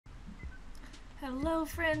Hello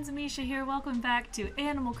friends, Misha here. Welcome back to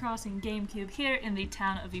Animal Crossing GameCube here in the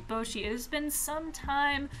town of Eboshi. It has been some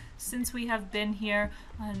time since we have been here.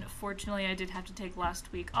 Unfortunately, I did have to take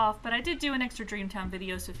last week off, but I did do an extra Dreamtown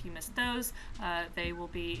video, so if you missed those, they will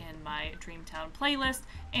be in my Dreamtown playlist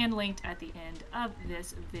and linked at the end of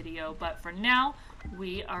this video. But for now,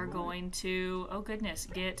 we are going to, oh goodness,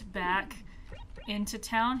 get back into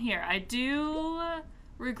town here. I do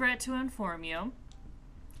regret to inform you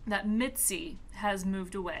that Mitzi has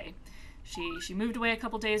moved away. She moved away a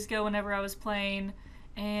couple days ago whenever I was playing,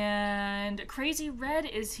 and Crazy Red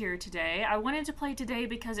is here today. I wanted to play today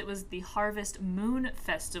because it was the Harvest Moon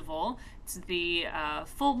Festival. It's the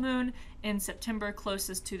full moon in September,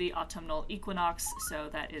 closest to the autumnal equinox, so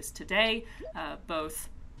that is today, both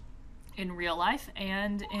in real life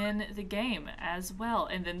and in the game as well.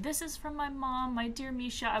 And then this is from my mom, my dear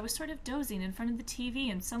Misha. I was sort of dozing in front of the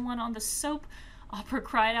TV and someone on the soap opera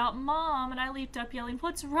cried out, "Mom," and I leaped up yelling,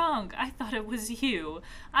 "What's wrong?" I thought it was you.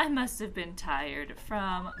 I must have been tired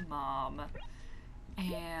from Mom.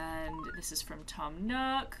 And this is from Tom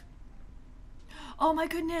Nook. Oh my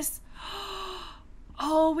goodness!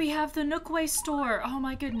 Oh, we have the Nookway store. Oh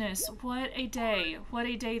my goodness, what a day. What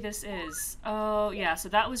a day this is. Oh yeah, so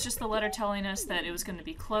that was just the letter telling us that it was going to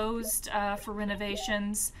be closed for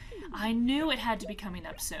renovations. I knew it had to be coming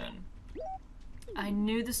up soon. I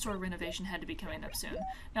knew the store renovation had to be coming up soon.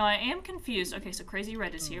 Now I am confused. Okay, so Crazy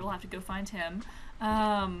Red is here. We'll have to go find him.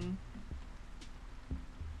 I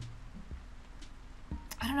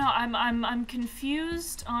don't know. I'm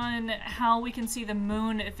confused on how we can see the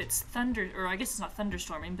moon if it's thunder, or I guess it's not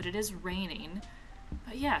thunderstorming, but it is raining.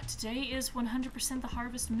 But yeah, today is 100% the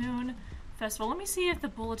Harvest Moon Festival. Let me see if the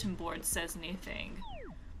bulletin board says anything.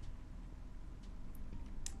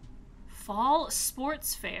 Fall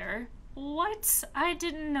Sports Fair. What? I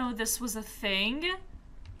didn't know this was a thing.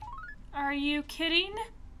 Are you kidding?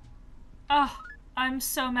 Oh, I'm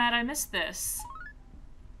so mad I missed this.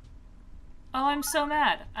 Oh, I'm so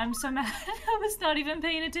mad. I'm so mad. I was not even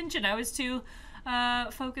paying attention. I was too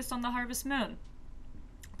focused on the Harvest Moon.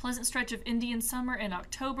 Pleasant stretch of Indian summer in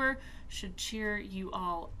October should cheer you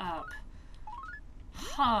all up.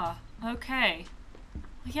 Huh. Okay.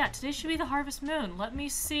 Well, yeah, today should be the Harvest Moon. Let me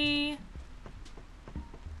see.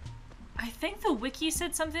 I think the wiki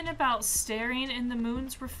said something about staring in the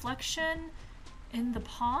moon's reflection in the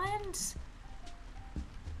pond.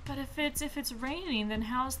 But if it's raining, then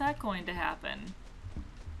how's that going to happen?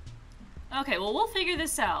 Okay, well, we'll figure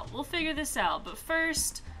this out. We'll figure this out. But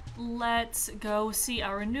first, let's go see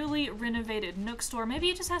our newly renovated Nook store.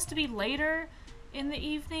 Maybe it just has to be later in the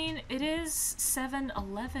evening. It is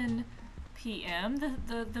 7:11 p.m.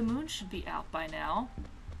 The moon should be out by now.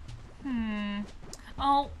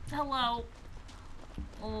 Oh, hello.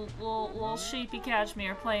 Little sheepy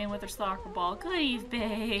cashmere playing with her soccer ball. Good eve,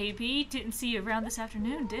 baby. Didn't see you around this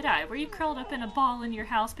afternoon, did I? Were you curled up in a ball in your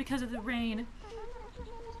house because of the rain?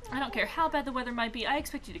 I don't care how bad the weather might be. I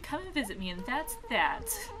expect you to come and visit me, and that's that.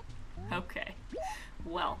 Okay.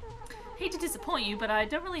 Well, hate to disappoint you, but I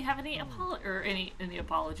don't really have any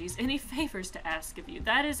apologies, any favors to ask of you.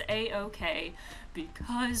 That is a-okay,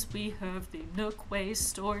 because we have the Nookway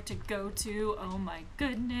store to go to. Oh my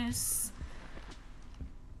goodness.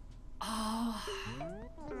 Oh.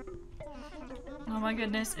 Oh my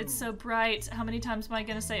goodness, it's so bright. How many times am I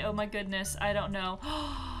gonna say, oh my goodness? I don't know.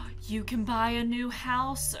 You can buy a new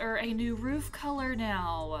house or a new roof color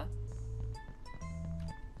now.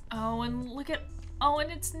 Oh, and look at, oh,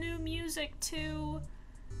 and it's new music too.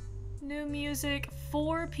 New music,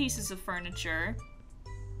 4 pieces of furniture.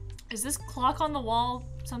 Is this clock on the wall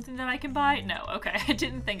something that I can buy? No, okay. I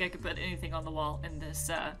didn't think I could put anything on the wall in this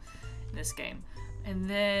game. And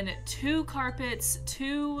then 2 carpets,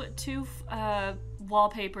 two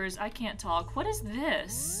wallpapers. I can't talk. What is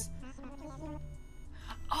this?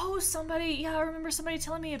 Oh, somebody, yeah, I remember somebody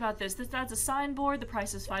telling me about this. That's a signboard. The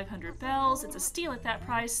price is 500 bells. It's a steal at that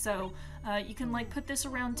price, so you can like put this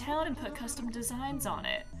around town and put custom designs on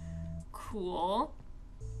it. Cool.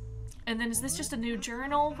 And then is this just a new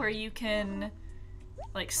journal where you can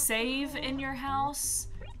like save in your house?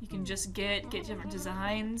 You can just get different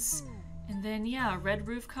designs. And then yeah, red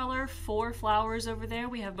roof color, 4 flowers over there.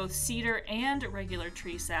 We have both cedar and regular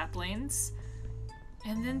tree saplings.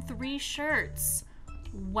 And then 3 shirts.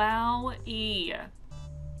 Wow-y.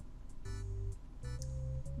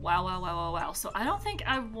 Wow, wow, wow, wow, wow. So I don't think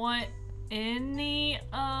I want any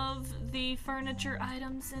of the furniture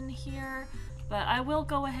items in here, but I will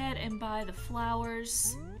go ahead and buy the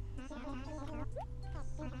flowers.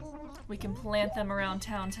 We can plant them around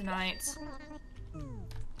town tonight.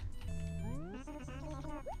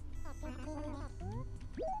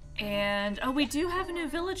 And, oh, we do have a new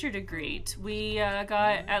villager to greet. We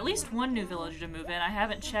got at least one new villager to move in. I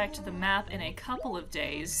haven't checked the map in a couple of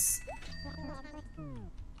days.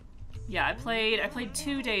 Yeah, I played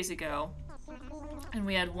 2 days ago. And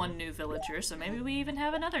we had one new villager, so maybe we even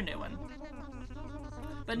have another new one.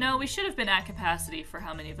 But no, we should have been at capacity for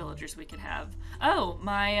how many villagers we could have. Oh,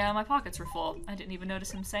 my pockets were full. I didn't even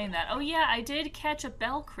notice him saying that. Oh yeah, I did catch a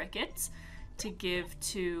bell cricket to give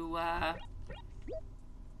to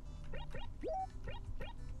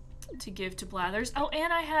Blathers. Oh,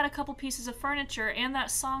 and I had a couple pieces of furniture and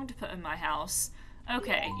that song to put in my house.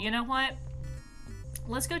 Okay, you know what?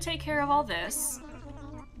 Let's go take care of all this.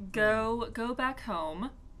 Go back home.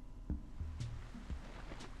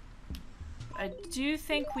 I do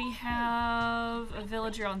think we have a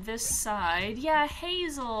villager on this side. Yeah,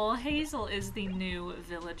 Hazel. Hazel is the new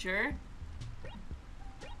villager.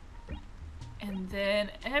 And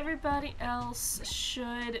then everybody else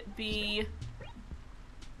should be...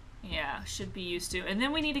 yeah, should be used to. And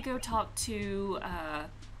then we need to go talk to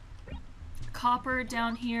Copper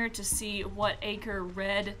down here to see what acre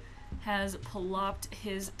Red has plopped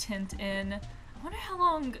his tent in. I wonder how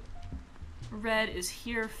long Red is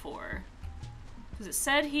here for. Because it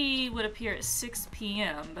said he would appear at 6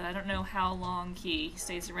 p.m., but I don't know how long he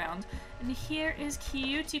stays around. And here is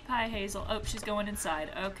Cutie Pie Hazel. Oh, she's going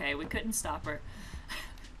inside. Okay, we couldn't stop her.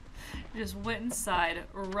 Just went inside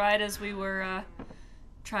right as we were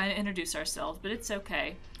trying to introduce ourselves, but it's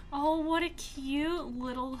okay. Oh, what a cute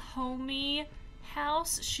little homey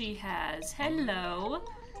house she has. Hello.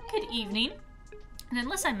 Good evening. And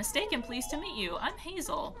unless I'm mistaken, pleased to meet you. I'm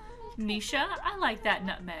Hazel. Misha, I like that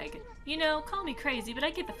Nutmeg. You know, call me crazy, but I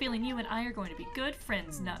get the feeling you and I are going to be good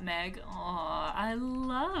friends, Nutmeg. Aw, I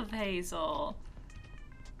love Hazel.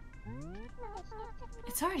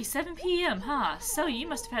 It's already 7 p.m., huh? So you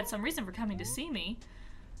must have had some reason for coming to see me.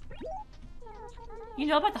 You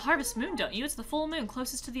know about the harvest moon, don't you? It's the full moon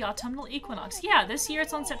closest to the autumnal equinox. Yeah, this year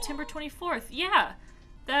it's on September 24th. Yeah,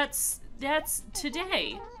 that's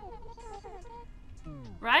today.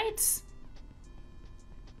 Right?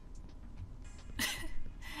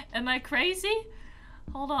 Am I crazy?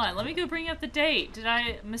 Hold on, let me go bring up the date. Did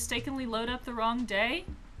I mistakenly load up the wrong day?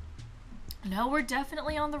 No, we're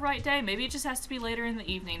definitely on the right day. Maybe it just has to be later in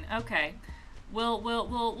the evening. Okay.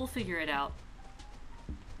 We'll figure it out.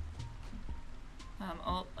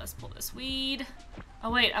 Oh, let's pull this weed.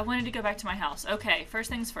 Oh wait, I wanted to go back to my house. Okay, first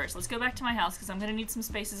things first. Let's go back to my house because I'm gonna need some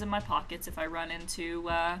spaces in my pockets if I run into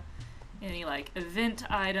any like event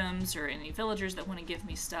items or any villagers that want to give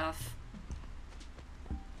me stuff.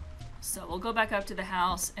 So we'll go back up to the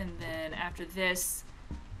house, and then after this,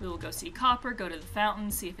 we will go see Copper, go to the fountain,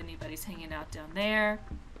 see if anybody's hanging out down there.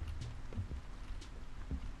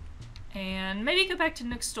 And maybe go back to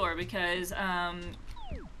Nook's store because, nope,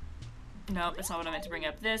 that's not what I meant to bring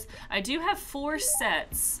up. I do have 4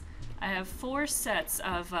 sets. I have 4 sets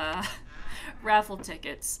of raffle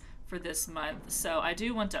tickets for this month, so I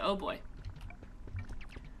do want to, oh boy.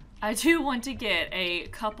 I do want to get a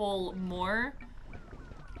couple more.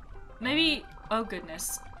 Maybe, oh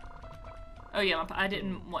goodness. Oh yeah, I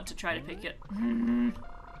didn't want to try to pick it. I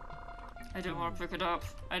didn't want to pick it up.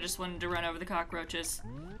 I just wanted to run over the cockroaches.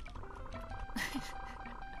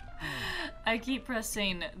 I keep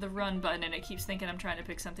pressing the run button and it keeps thinking I'm trying to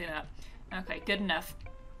pick something up. Okay, good enough.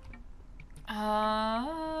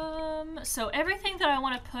 So everything that I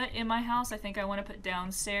want to put in my house, I think I want to put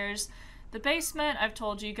downstairs. The basement, I've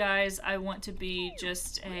told you guys, I want to be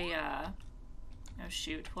just a, oh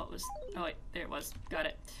shoot, what was, oh wait, there it was, got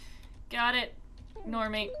it. Got it, ignore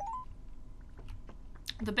me.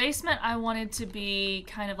 The basement I wanted to be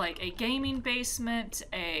kind of like a gaming basement,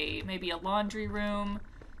 maybe a laundry room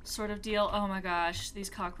sort of deal. Oh my gosh, these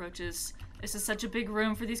cockroaches. This is such a big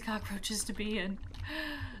room for these cockroaches to be in.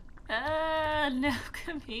 No,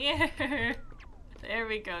 come here. There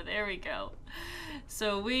we go, there we go.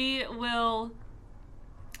 So we will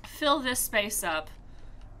fill this space up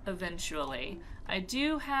eventually. I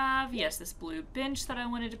do have, yes, this blue bench that I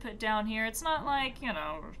wanted to put down here. It's not like, you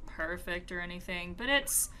know, perfect or anything, but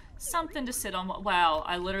it's something to sit on. Wow,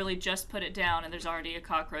 I literally just put it down and there's already a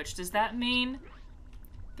cockroach. Does that mean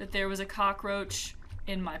that there was a cockroach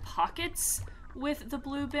in my pockets with the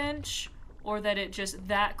blue bench, or that it just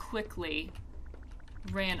that quickly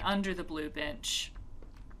ran under the blue bench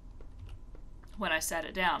when I sat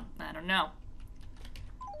it down? I don't know.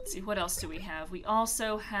 Let's see, what else do we have? We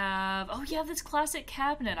also have, oh yeah, this classic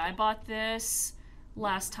cabinet. I bought this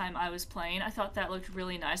last time I was playing. I thought that looked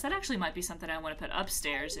really nice. That actually might be something I want to put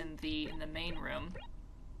upstairs in the main room.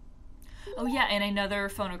 Oh yeah, and another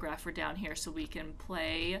phonographer down here so we can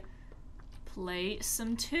play play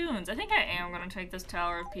some tunes. I think I am going to take this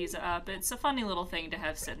Tower of Pisa up. It's a funny little thing to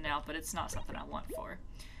have sitting out, but it's not something I want for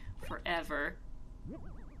forever.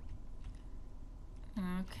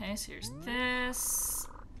 Okay, so here's this.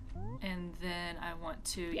 And then I want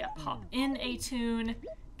to, yeah, pop in a tune.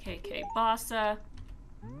 KK Bossa.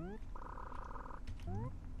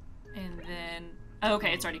 And then, oh,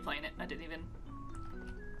 okay, it's already playing it. I didn't even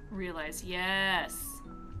realize. Yes.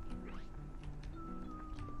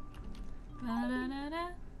 Na na na na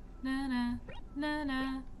na na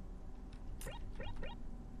na.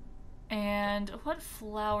 And what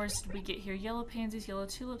flowers did we get here? Yellow pansies, yellow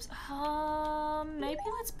tulips. Maybe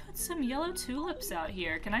let's put some yellow tulips out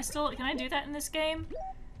here. Can I do that in this game?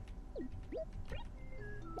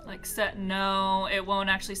 Like no, it won't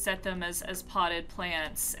actually set them as potted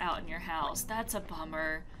plants out in your house. That's a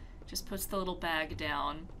bummer. Just puts the little bag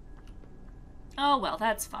down. Oh well,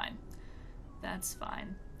 that's fine. That's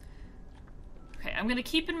fine. Okay, I'm gonna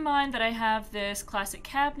keep in mind that I have this classic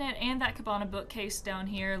cabinet and that cabana bookcase down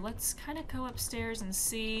here. Let's kind of go upstairs and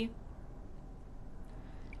see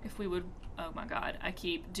if we would... Oh my god, I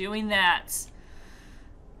keep doing that.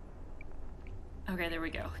 Okay, there we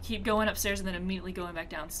go. Keep going upstairs and then immediately going back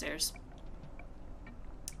downstairs.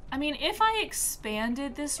 I mean, if I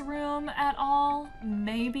expanded this room at all,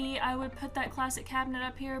 maybe I would put that classic cabinet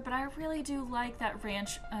up here, but I really do like that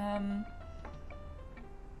ranch,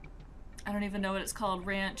 I don't even know what it's called.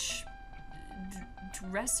 Ranch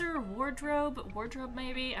dresser? Wardrobe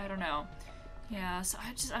maybe? I don't know. Yeah, so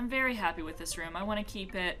I'm very happy with this room. I want to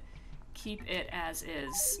keep it as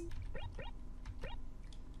is.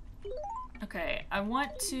 Okay, I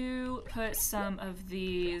want to put some of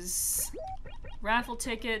these raffle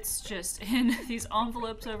tickets just in these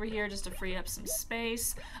envelopes over here just to free up some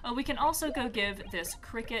space. Oh, we can also go give this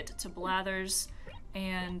cricket to Blathers,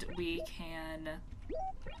 and we can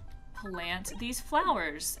plant these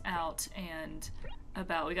flowers out and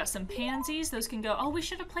about. We got some pansies. Those can go... Oh, we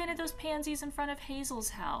should have planted those pansies in front of Hazel's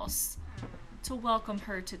house to welcome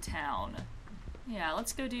her to town. Yeah,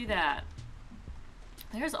 let's go do that.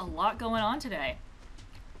 There's a lot going on today.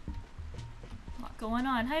 A lot going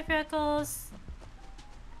on. Hi, Freckles.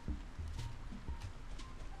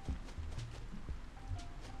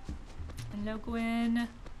 Hello, Gwen.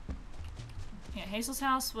 Yeah, Hazel's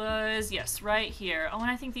house was, yes, right here. Oh, and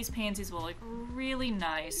I think these pansies will look really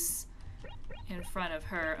nice in front of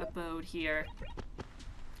her abode here.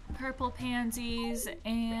 Purple pansies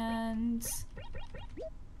and...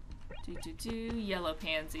 yellow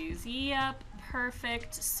pansies. Yep,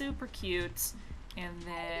 perfect, super cute. And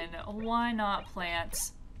then why not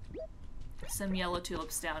plant some yellow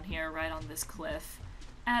tulips down here right on this cliff.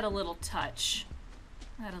 Add a little touch.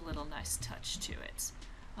 Add a little nice touch to it.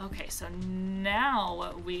 Okay, so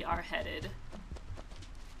now we are headed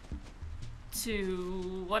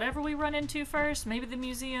to whatever we run into first. Maybe the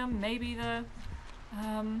museum, maybe the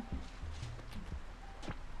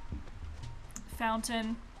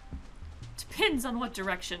fountain. Depends on what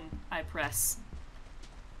direction I press.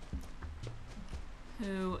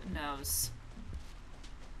 Who knows?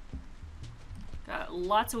 Got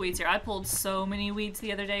lots of weeds here. I pulled so many weeds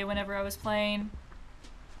the other day whenever I was playing.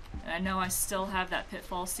 And I know I still have that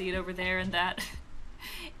pitfall seed over there in that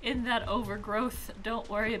in that overgrowth. Don't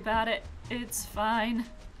worry about it. It's fine.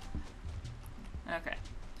 Okay.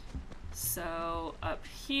 So up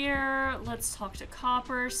here, let's talk to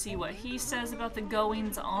Copper, see what he says about the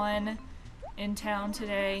goings on in town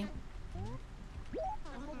today.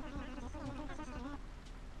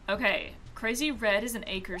 Okay, Crazy Red is an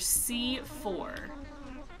acre C4.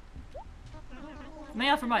 May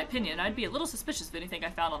offer my opinion, I'd be a little suspicious of anything I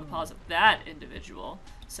found on the paws of that individual.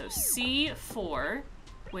 So C4,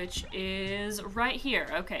 which is right here.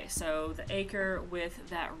 Okay, so the acre with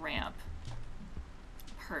that ramp.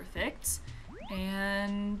 Perfect.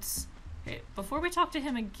 And okay, before we talk to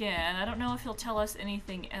him again, I don't know if he'll tell us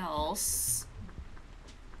anything else.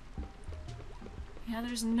 Yeah,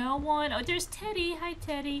 there's no one. Oh, there's Teddy. Hi,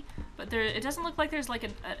 Teddy. But there, it doesn't look like there's like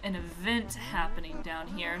an event happening down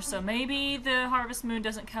here. So maybe the harvest moon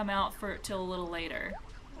doesn't come out till a little later.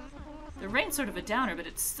 The rain's sort of a downer, but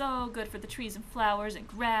it's so good for the trees and flowers and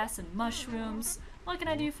grass and mushrooms. What can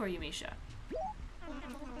I do for you, Misha?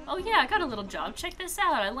 Oh yeah, I got a little job. Check this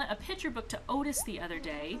out. I lent a picture book to Otis the other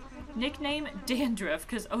day. Nickname Dandruff,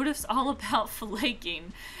 because Otis all about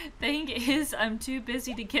flaking. Thing is, I'm too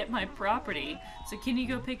busy to get my property. So can you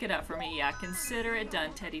go pick it up for me? Yeah, consider it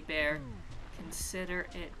done, Teddy Bear. Consider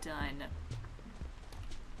it done.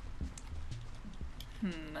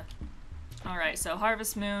 Alright, so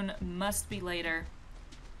Harvest Moon must be later.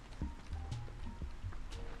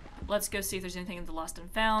 let's go see if there's anything in the Lost and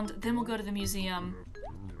Found. Then we'll go to the museum.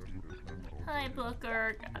 Hi,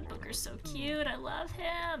 Booker. God, Booker's so cute. I love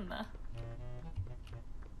him.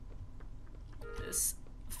 This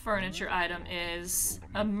furniture item is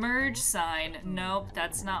a merge sign. Nope,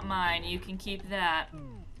 that's not mine. You can keep that.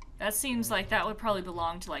 That seems like that would probably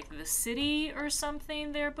belong to like the city or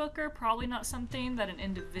something there, Booker. Probably not something that an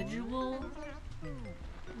individual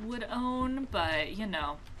would own, but you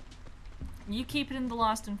know. You keep it in the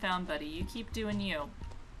Lost and Found, buddy. You keep doing you.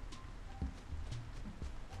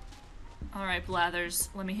 Alright, Blathers,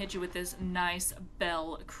 let me hit you with this nice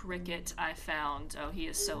bell cricket I found. Oh, he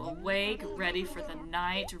is so awake, ready for the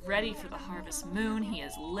night, ready for the harvest moon. He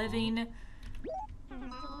is living.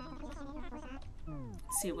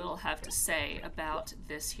 Let's see what he'll have to say about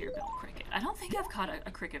this here bell cricket. I don't think I've caught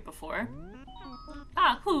a cricket before.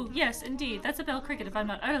 Ah, yes, indeed. That's a bell cricket if I'm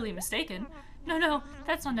not utterly mistaken. No,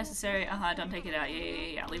 that's not necessary. Don't take it out.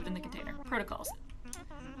 Yeah. Leave it in the container. Protocols.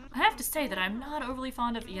 I have to say that I'm not overly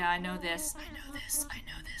fond of— yeah, I know this.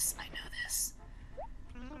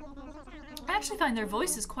 I actually find their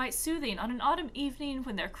voices quite soothing on an autumn evening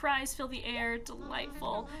when their cries fill the air.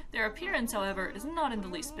 Delightful. Their appearance, however, is not in the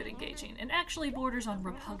least bit engaging, and actually borders on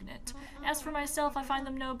repugnant. As for myself, I find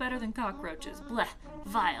them no better than cockroaches. Blech.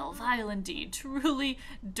 Vile indeed. Truly,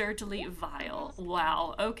 dirtily vile.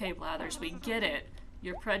 Wow. Okay, Blathers, we get it.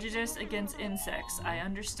 You're prejudiced against insects. I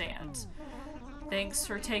understand. Thanks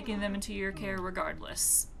for taking them into your care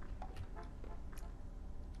regardless.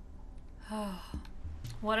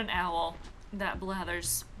 What an owl, that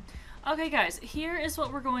Blathers. Okay, guys, here is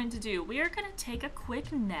what we're going to do. We are going to take a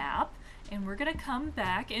quick nap, and we're going to come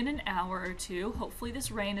back in an hour or two. Hopefully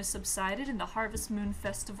this rain has subsided and the Harvest Moon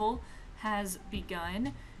Festival has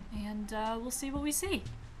begun, and we'll see what we see.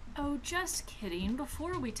 Oh, just kidding.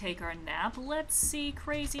 Before we take our nap, let's see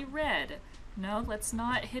Crazy Red. No, let's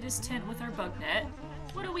not hit his tent with our bug net.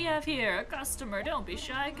 What do we have here? A customer. Don't be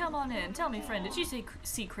shy. Come on in. Tell me, friend, did you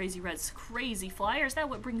see Crazy Red's crazy flyer? Is that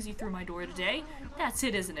what brings you through my door today? That's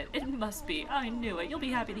it, isn't it? It must be. I knew it. You'll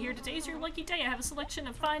be happy to hear today's your lucky day. I have a selection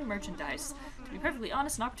of fine merchandise. To be perfectly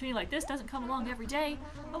honest, an opportunity like this doesn't come along every day.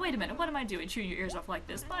 Oh, wait a minute. What am I doing? Chewing your ears off like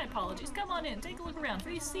this? My apologies. Come on in. Take a look around.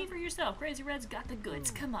 See for yourself. Crazy Red's got the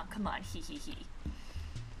goods. Come on. Hee.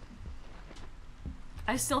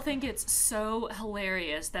 I still think it's so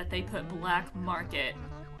hilarious that they put Black Market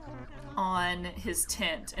on his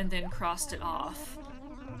tent and then crossed it off.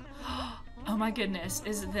 Oh my goodness,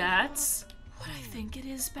 is that what I think it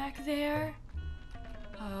is back there?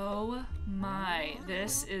 Oh my,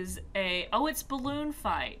 this is a— oh, it's Balloon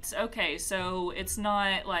Fight. Okay, so it's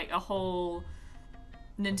not like a whole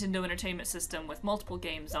Nintendo Entertainment System with multiple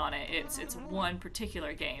games on it. It's one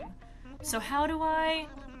particular game. So how do I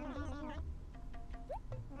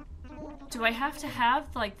have to have,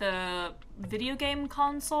 like, the video game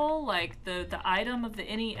console, like, the item of the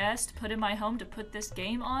NES to put in my home to put this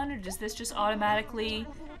game on, or does this just automatically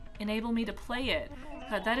enable me to play it?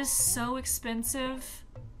 God, that is so expensive.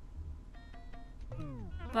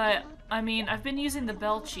 But, I mean, I've been using the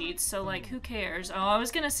bell cheats, so, like, who cares? Oh, I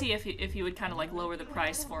was gonna see if he would kind of, like, lower the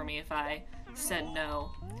price for me if I said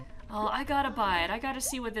no. Oh, I gotta buy it. I gotta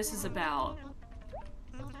see what this is about.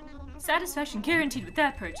 Satisfaction guaranteed with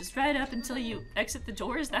that purchase, right up until you exit the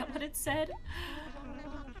door. Is that what it said?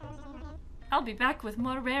 I'll be back with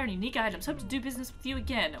more rare and unique items. Hope to do business with you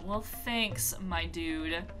again. Well, thanks, my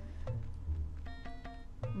dude.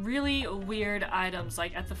 Really weird items,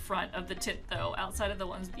 like, at the front of the tent, though, outside of the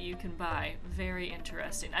ones that you can buy. Very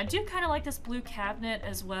interesting. I do kind of like this blue cabinet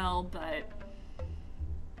as well, but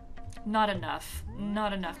not enough.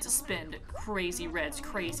 Not enough to spend Crazy Red's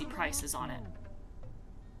crazy prices on it.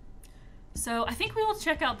 So I think we will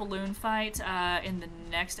check out Balloon Fight in the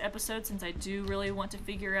next episode, since I do really want to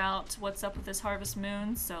figure out what's up with this Harvest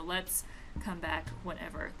Moon. So let's come back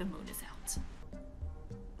whenever the moon is out.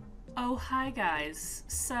 Oh, hi guys.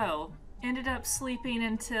 So, ended up sleeping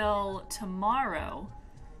until tomorrow.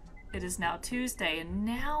 It is now Tuesday, and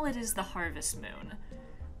now it is the Harvest Moon.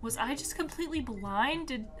 Was I just completely blind?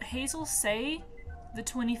 Did Hazel say the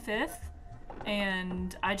 25th?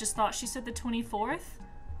 And I just thought she said the 24th?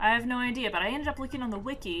 I have no idea, but I ended up looking on the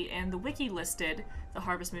wiki, and the wiki listed the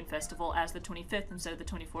Harvest Moon Festival as the 25th instead of the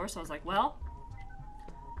 24th, so I was like, well,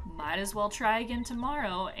 might as well try again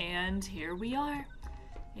tomorrow, and here we are.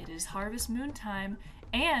 It is Harvest Moon time,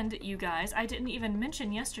 and you guys, I didn't even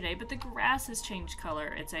mention yesterday, but the grass has changed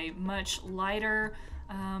color. It's a much lighter,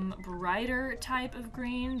 brighter type of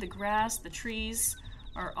green. The grass, the trees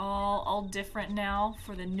are all different now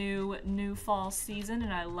for the new fall season,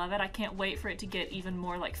 and I love it. I can't wait for it to get even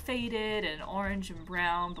more like faded and orange and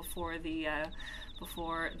brown before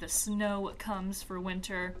before the snow comes for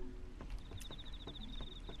winter.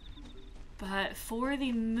 But for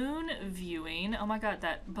the moon viewing, oh my god,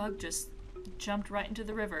 that bug just jumped right into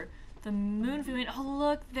the river. The moon viewing, oh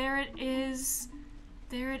look, there it is.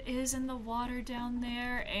 There it is in the water down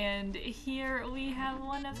there, and here we have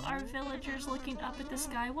one of our villagers looking up at the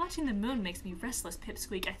sky. Watching the moon makes me restless,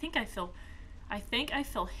 Pipsqueak. I think I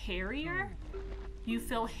feel hairier? You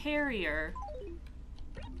feel hairier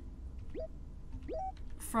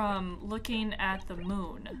from looking at the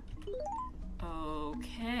moon.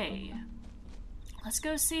 Okay. Let's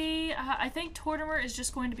go see. I think Tortimer is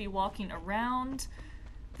just going to be walking around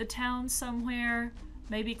the town somewhere.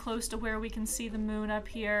 Maybe close to where we can see the moon up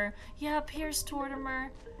here. Yeah, up here's Tortimer.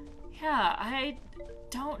 Yeah, I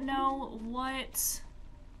don't know what...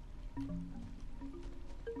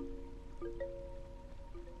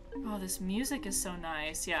 Oh, this music is so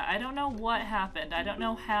nice. Yeah, I don't know what happened. I don't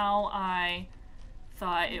know how I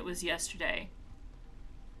thought it was yesterday.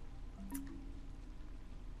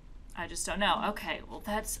 I just don't know. Okay, well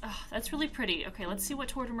that's really pretty. Okay, let's see what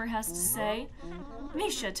Tortimer has to say.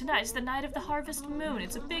 Misha, tonight is the night of the harvest moon.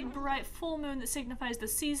 It's a big, bright, full moon that signifies the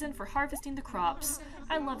season for harvesting the crops.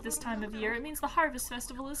 I love this time of year. It means the harvest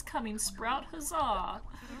festival is coming, Sprout. Huzzah!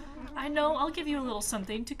 I know, I'll give you a little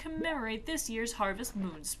something to commemorate this year's harvest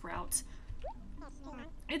moon, Sprout.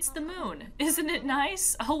 It's the moon. Isn't it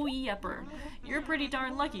nice? Oh, yepper. You're pretty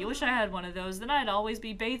darn lucky. Wish I had one of those. Then I'd always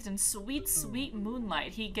be bathed in sweet, sweet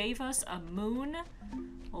moonlight. He gave us a moon.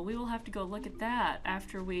 Well, we will have to go look at that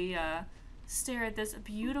after we stare at this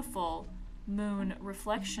beautiful moon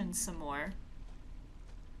reflection some more.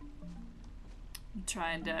 I'm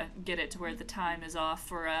trying to get it to where the time is off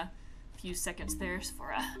for a few seconds there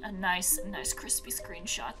for a nice crispy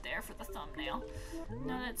screenshot there for the thumbnail.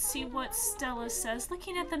 Now let's see what Stella says.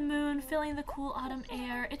 Looking at the moon, feeling the cool autumn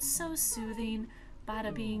air. It's so soothing.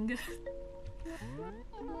 Bada bing.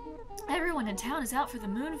 Everyone in town is out for the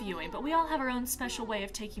moon viewing, but we all have our own special way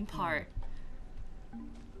of taking part.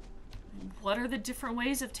 What are the different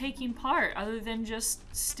ways of taking part other than just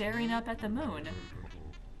staring up at the moon?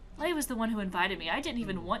 Lay was the one who invited me. I didn't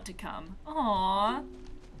even want to come. Aww.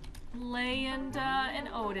 Lay and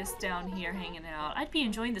Otis down here hanging out. I'd be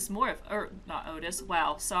enjoying this more if, not Otis,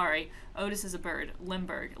 wow, sorry. Otis is a bird.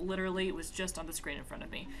 Limburg, literally, was just on the screen in front of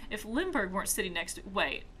me. If Limburg weren't sitting next to,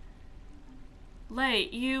 wait. Lay,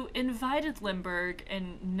 you invited Limburg,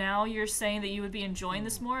 and now you're saying that you would be enjoying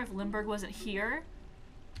this more if Limburg wasn't here?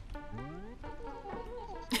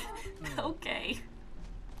 Okay.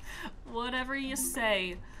 Whatever you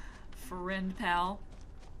say, friend pal.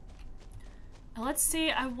 Let's see,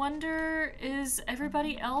 I wonder, is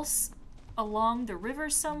everybody else along the river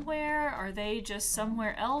somewhere? Are they just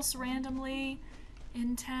somewhere else randomly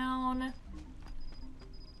in town?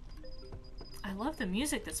 I love the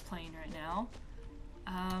music that's playing right now.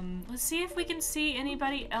 Let's see if we can see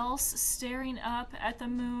anybody else staring up at the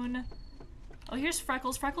moon. Oh, here's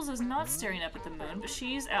Freckles. Freckles is not staring up at the moon, but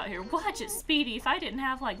she's out here. Watch it, Speedy. If I didn't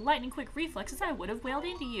have, like, lightning-quick reflexes, I would have wailed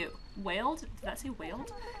into you. Wailed? Did that say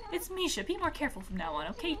wailed? It's Misha. Be more careful from now on,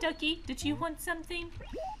 okay, Ducky? Did you want something?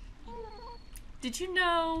 Did you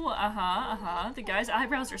know? The guy's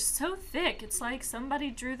eyebrows are so thick. It's like somebody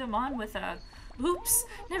drew them on with a... Oops.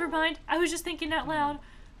 Never mind. I was just thinking out loud.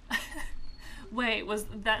 Wait, was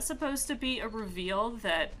that supposed to be a reveal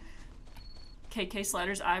that... KK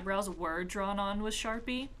Slider's eyebrows were drawn on with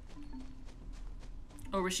Sharpie?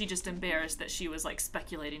 Or was she just embarrassed that she was, like,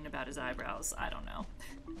 speculating about his eyebrows? I don't know.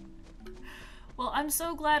 Well, I'm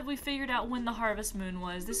so glad we figured out when the harvest moon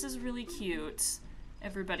was. This is really cute.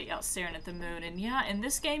 Everybody else staring at the moon. And yeah, in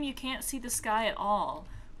this game you can't see the sky at all,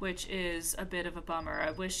 which is a bit of a bummer.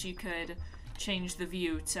 I wish you could change the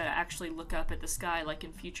view to actually look up at the sky like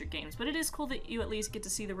in future games, but it is cool that you at least get to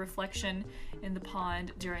see the reflection in the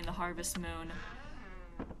pond during the harvest moon.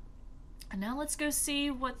 And now let's go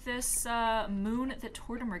see what this moon that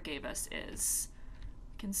Tortimer gave us is.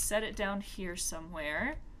 We can set it down here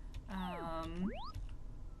somewhere.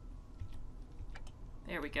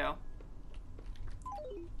 There we go.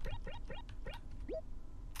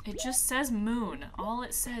 It just says moon. All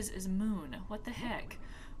it says is moon. What the heck?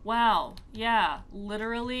 Wow, yeah,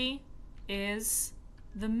 literally is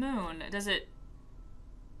the moon. Does it...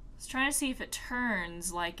 I was trying to see if it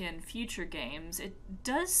turns like in future games. It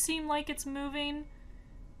does seem like it's moving,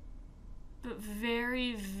 but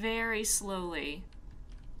very, very slowly.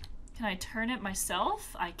 Can I turn it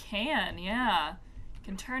myself? I can, yeah. I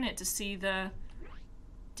can turn it to see the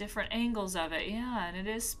different angles of it. Yeah, and it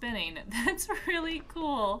is spinning. That's really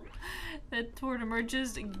cool that Tortimer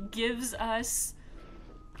just gives us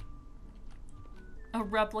a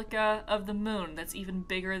replica of the moon that's even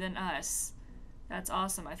bigger than us. That's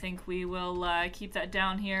awesome. I think we will keep that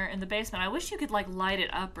down here in the basement. I wish you could like light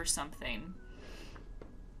it up or something.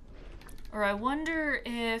 Or I wonder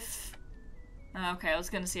if... Okay, I was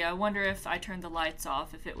gonna see. I wonder if I turned the lights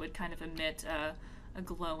off, if it would kind of emit a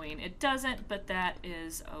glowing. It doesn't, but that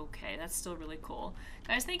is okay. That's still really cool.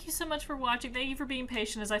 Guys, thank you so much for watching. Thank you for being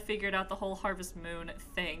patient as I figured out the whole Harvest Moon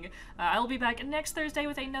thing. I will be back next Thursday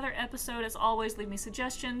with another episode. As always, leave me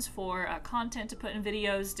suggestions for content to put in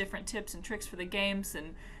videos, different tips and tricks for the games,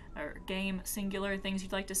 and or game singular things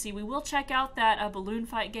you'd like to see. We will check out that balloon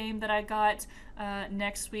fight game that I got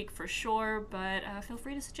next week for sure, but feel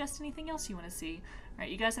free to suggest anything else you want to see. Alright,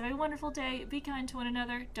 you guys have a wonderful day. Be kind to one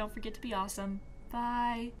another. Don't forget to be awesome.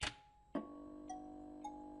 Bye.